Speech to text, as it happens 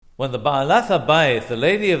When the Ba'alat HaBayit, the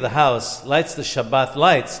lady of the house, lights the Shabbat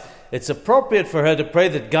lights, it's appropriate for her to pray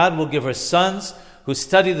that God will give her sons who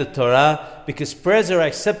study the Torah, because prayers are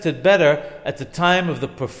accepted better at the time of the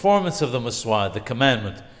performance of the Muswad, the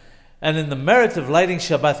commandment. And in the merit of lighting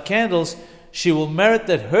Shabbat candles, she will merit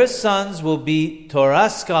that her sons will be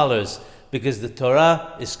Torah scholars, because the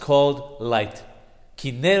Torah is called light.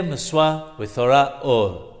 Ki ner Muswa Torah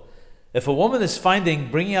or. If a woman is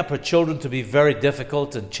finding bringing up her children to be very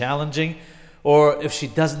difficult and challenging, or if she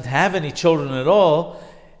doesn't have any children at all,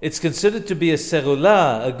 it's considered to be a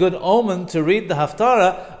serula, a good omen, to read the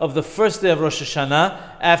Haftarah of the first day of Rosh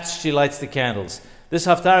Hashanah after she lights the candles. This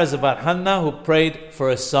Haftarah is about Hannah, who prayed for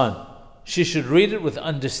a son. She should read it with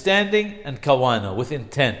understanding and kawana, with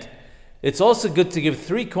intent. It's also good to give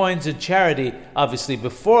 3 coins in charity, obviously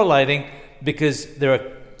before lighting, because there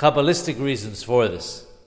are Kabbalistic reasons for this.